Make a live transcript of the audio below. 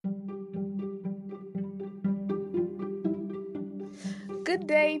Good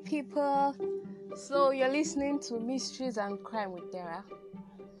day, people. So you're listening to Mysteries and Crime with Dara.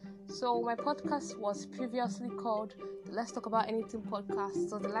 So my podcast was previously called the Let's Talk About Anything podcast.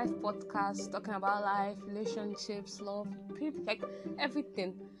 So the life podcast talking about life, relationships, love, like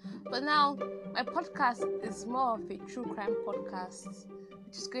everything. But now my podcast is more of a true crime podcast,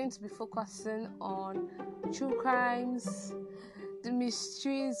 which is going to be focusing on true crimes, the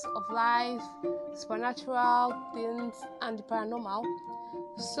mysteries of life, supernatural things, and the paranormal.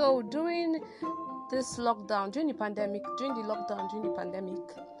 So during the pandemic,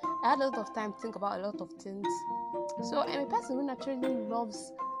 I had a lot of time to think about a lot of things. So I'm a person who naturally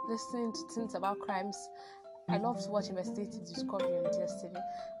loves listening to things about crimes. I love to watch investigative discovery on DSTV,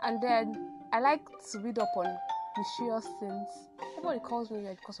 and then I like to read up on mysterious things. Everybody calls me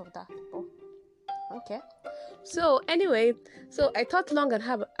weird because of that. Oh, okay. So anyway, I thought long and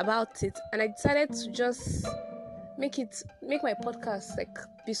hard about it, and I decided to just make my podcast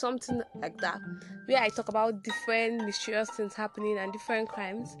be something like that, where I talk about different mysterious things happening and different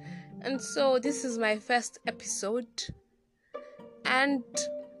crimes. And so this is my first episode, and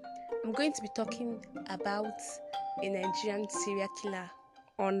I'm going to be talking about a Nigerian serial killer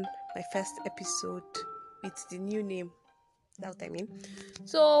on my first episode with the new name. That's what I mean.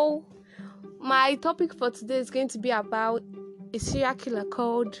 So my topic for today is going to be about a serial killer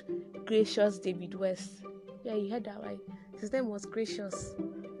called Gracious David West. Yeah, you heard that right. His name was Gracious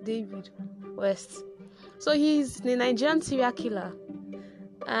David West. So he's the Nigerian serial killer,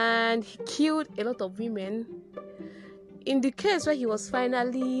 and he killed a lot of women. In the case where he was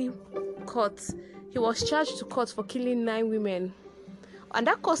finally caught, he was charged to court for killing 9 women, and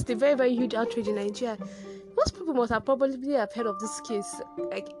that caused a very, very huge outrage in Nigeria. Most people must have probably heard of this case.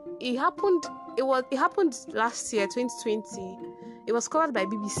 It happened last year, 2020. It was covered by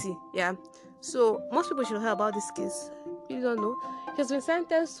BBC. Yeah. So most people should know about this case. If you don't know, he has been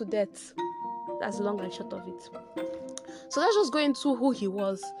sentenced to death. That's the long and short of it. So let's just go into who he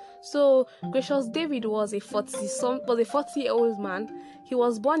was. So Gracious David was a 40-year-old man. He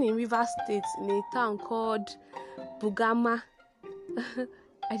was born in Rivers State in a town called Bugama.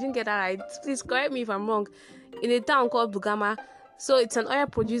 I didn't get that right. Please correct me if I'm wrong. In a town called Bugama. So it's an oil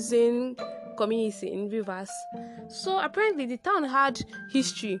producing community in Rivers. So apparently the town had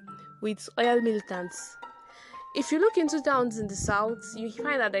history with oil militants. If you look into towns in the south, you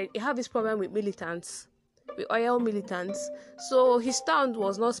find that they have this problem with oil militants. So his town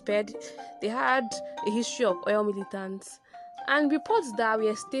was not spared. They had a history of oil militants. And reports that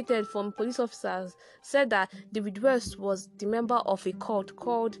were stated from police officers said that David West was the member of a cult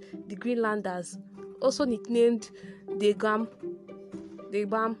called the Greenlanders, also nicknamed the Bam.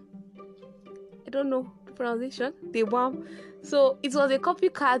 I don't know the pronunciation. The Bam. So it was a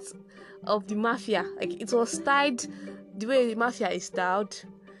copycat of the mafia. It was styled the way the mafia is styled,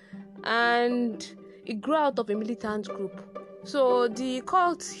 and it grew out of a militant group. So the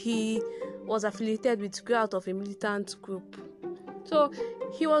cult he was affiliated with grew out of a militant group. So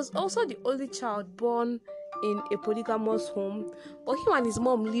he was also the only child born in a polygamous home, but him and his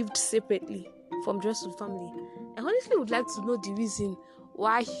mom lived separately from the rest of the family. I honestly would like to know the reason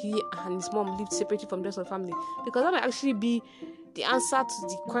why he and his mom lived separately from the rest of the family, because that might actually be the answer to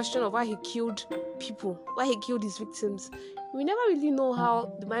the question of why he killed people, why he killed his victims. We never really know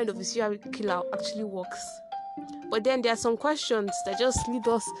how the mind of a serial killer actually works. But then there are some questions that just lead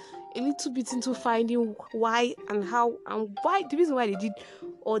us a little bit into finding why and how and why, the reason why they did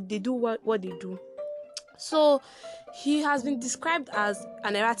or they do what they do. So he has been described as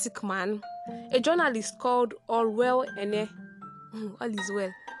an erratic man. A journalist called Orwell Ene, all is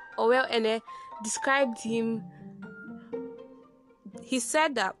well, Orwell Ene described him. He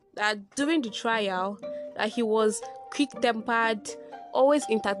said that during the trial that he was quick-tempered, always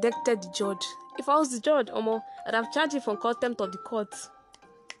interdicted the judge. If I was the judge, I'd have charged him for contempt of the court.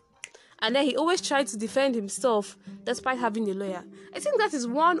 And then he always tried to defend himself despite having a lawyer. I think that is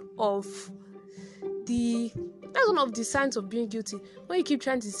one of the signs of being guilty. When you keep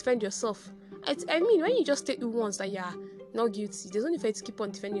trying to defend yourself. I mean, when you just take it once that you're not guilty, there's no need for you to keep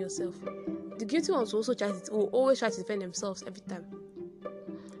on defending yourself. The guilty ones will always try to defend themselves every time.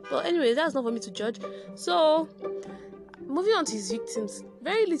 But anyway, that's not for me to judge. So moving on to his victims,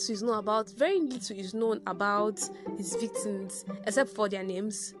 very little is known about his victims except for their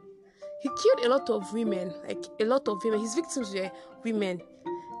names. He killed a lot of women. His victims were women.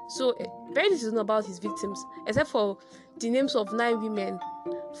 So very little is known about his victims except for the names of 9 women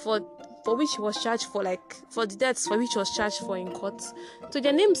for which he was charged for the deaths for which he was charged for in court. So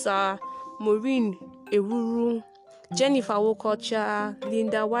their names are Maureen Ewuru, Jennifer Wokocha,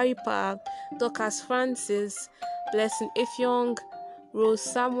 Linda Waripa, Dorcas Francis, Blessing Effiong, Rose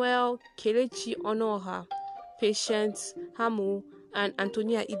Samuel, Kelechi Onoha, Patience Hamu, and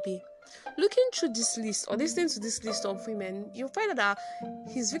Antonia Ibe. Looking through this list or listening to this list of women, you'll find that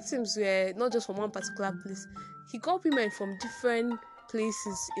his victims were not just from one particular place. He got women from different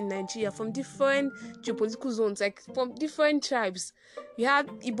places in Nigeria, from different geopolitical zones, like from different tribes. We have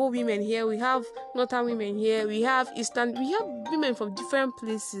Igbo women here, we have Northern women here, we have Eastern, we have women from different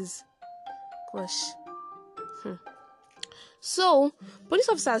places. Gosh. So, police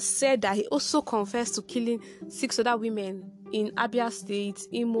officers said that he also confessed to killing 6 other women in Abia State,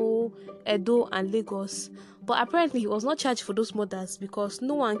 Imo, Edo, and Lagos. But apparently, he was not charged for those murders because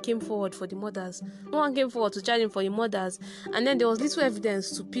no one came forward for the murders. No one came forward to charge him for the murders, and then there was little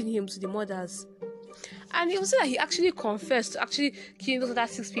evidence to pin him to the murders. And he was said that he actually confessed to actually killing those other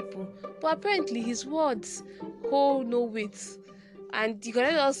 6 people. But apparently, his words hold no weight, and you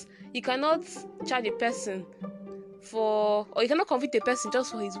cannot charge a person or you cannot convict a person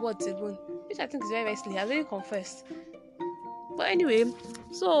just for his words alone, which I think is very, very silly. He has already confessed. But anyway,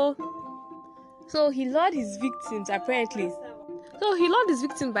 so he lured his victims apparently. So he lured his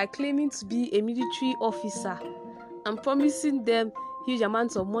victims by claiming to be a military officer and promising them huge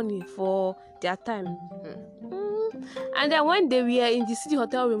amounts of money for their time. And then when they were in the city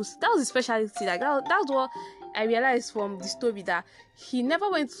hotel rooms, that was his specialty. Like that's what I realized from the story, that he never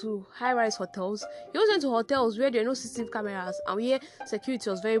went to high-rise hotels. He always went to hotels where there are no CCTV cameras and where security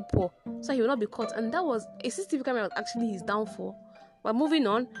was very poor, so he would not be caught. And that was a CCTV camera was actually his downfall. But moving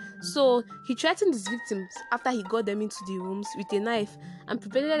on, so he threatened his victims after he got them into the rooms with a knife and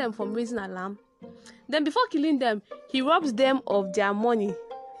prevented them from raising alarm. Then before killing them, he robbed them of their money,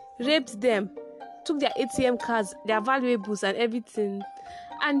 raped them, took their ATM cards, their valuables and everything.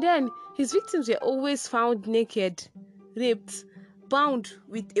 And then his victims were always found naked, raped, bound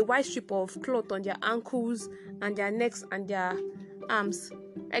with a white strip of cloth on their ankles and their necks and their arms.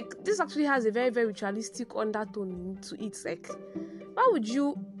 Like, this actually has a very, very ritualistic undertone to it. Like, why would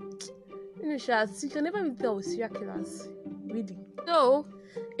you can never really tell with serial killers, really. So,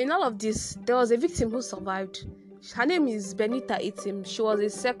 in all of this, there was a victim who survived. Her name is Benita Itim. She was a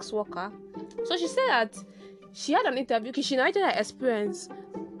sex worker. So she said that she had an interview because she narrated her experience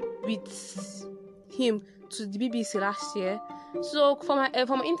with him to the BBC last year. So from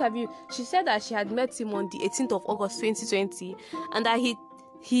her interview, she said that she had met him on the 18th of August 2020, and that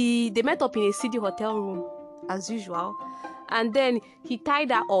they met up in a city hotel room as usual, and then he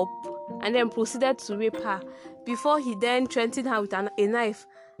tied her up and then proceeded to rape her before he then threatened her with a knife,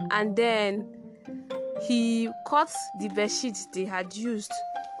 and then he cut the bedsheet they had used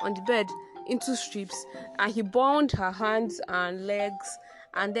on the bed into strips, and he bound her hands and legs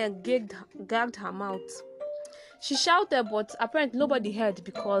and then gagged her mouth. She shouted, but apparently nobody heard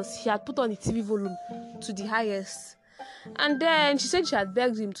because he had put on the TV volume to the highest. And then she said she had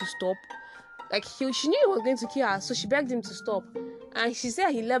begged him to stop. Like, she knew he was going to kill her, so she begged him to stop. And she said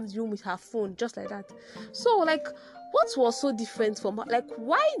he left the room with her phone, just like that. So, like, what was so different from her? Like,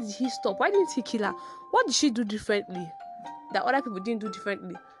 why did he stop? Why didn't he kill her? What did she do differently that other people didn't do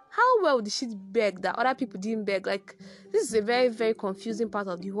differently? How well did she beg that other people didn't beg? Like, this is a very, very confusing part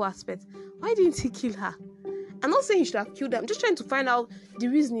of the whole aspect. Why didn't he kill her? I'm not saying he should have killed her. I'm just trying to find out the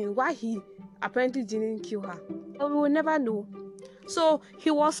reasoning why he apparently didn't kill her. But we will never know. So he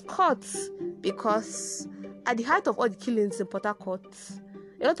was caught because at the height of all the killings in Port Harcourt,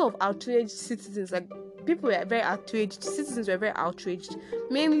 a lot of outraged citizens, like people were very outraged, citizens were very outraged,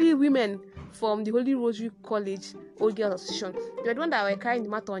 mainly women from the Holy Rosary College Old Girls Association. They were the ones that were carrying the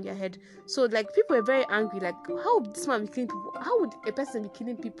matter on their head. So like people were very angry, like how would this man be killing people? How would a person be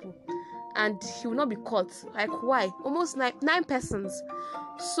killing people and he will not be caught? Like, why? Almost 9 persons.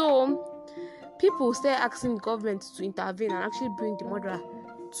 So people started asking the government to intervene and actually bring the murderer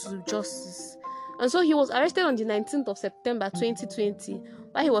to justice. And so he was arrested on the 19th of September 2020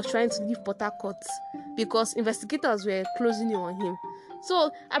 while he was trying to leave Port Harcourt because investigators were closing in on him.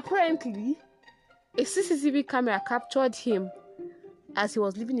 So apparently a CCTV camera captured him as he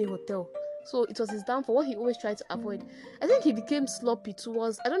was leaving a hotel. So it was his downfall, what he always tried to avoid. I think he became sloppy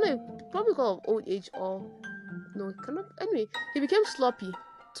towards, I don't know, probably because of old age or no, he cannot. Anyway, he became sloppy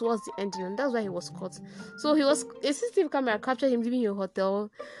towards the ending, and that's why he was caught. So a CCTV camera captured him leaving a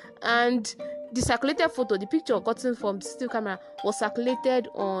hotel, and the circulated photo, the picture gotten from the CCTV camera, was circulated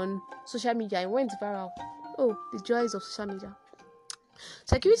on social media and went viral. Oh, the joys of social media.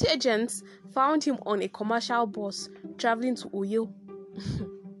 Security agents found him on a commercial bus traveling to Oyo.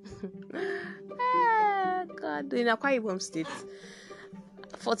 God, in Akwa Ibom State,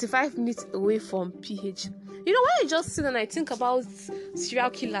 45 minutes away from PH. You know, when I just sit and I think about serial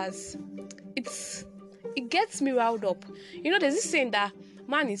killers, it's it gets me riled up. There's this saying that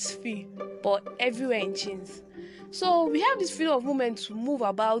man is free, but everywhere in chains. So we have this freedom of movement to move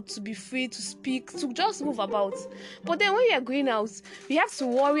about, to be free, to speak, to just move about. But then when we are going out, we have to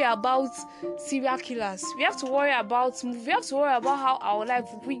worry about serial killers. We have to worry about how our life,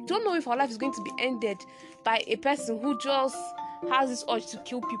 we don't know if our life is going to be ended by a person who just has this urge to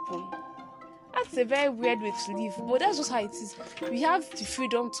kill people. That's a very weird way to live, but that's just how it is. We have the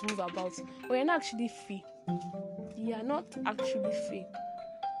freedom to move about, but we're not actually free. We are not actually free.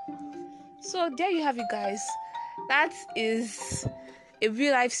 So there you have it, guys. That is a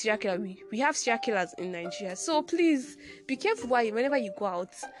real life serial killer. We have serial killers in Nigeria. So please be careful whenever you go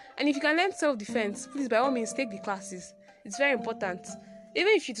out. And if you can learn self-defense, please by all means take the classes. It's very important.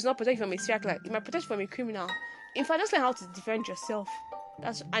 Even if it does not protect you from a serial killer, it might protect you from a criminal. In fact, just learn how to defend yourself.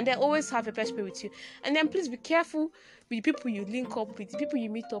 And then always have a pet with you. And then please be careful with the people you link up with, the people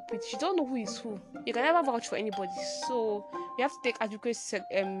you meet up with. You don't know who is who. You can never vouch for anybody. So you have to take adequate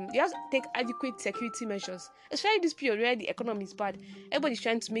security measures. Especially this period where the economy is bad. Everybody's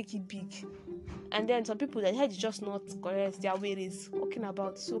trying to make it big. And then some people, their head is just not correct. Their way is walking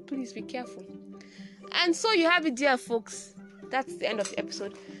about. So please be careful. And so you have it there, folks. That's the end of the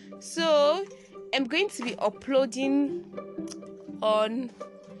episode. So I'm going to be uploading on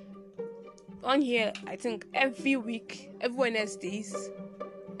here, I think every week, every Wednesdays.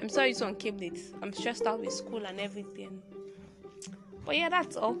 I'm sorry this one came late. I'm stressed out with school and everything. But yeah,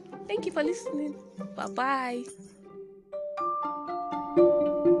 that's all. Thank you for listening. Bye bye.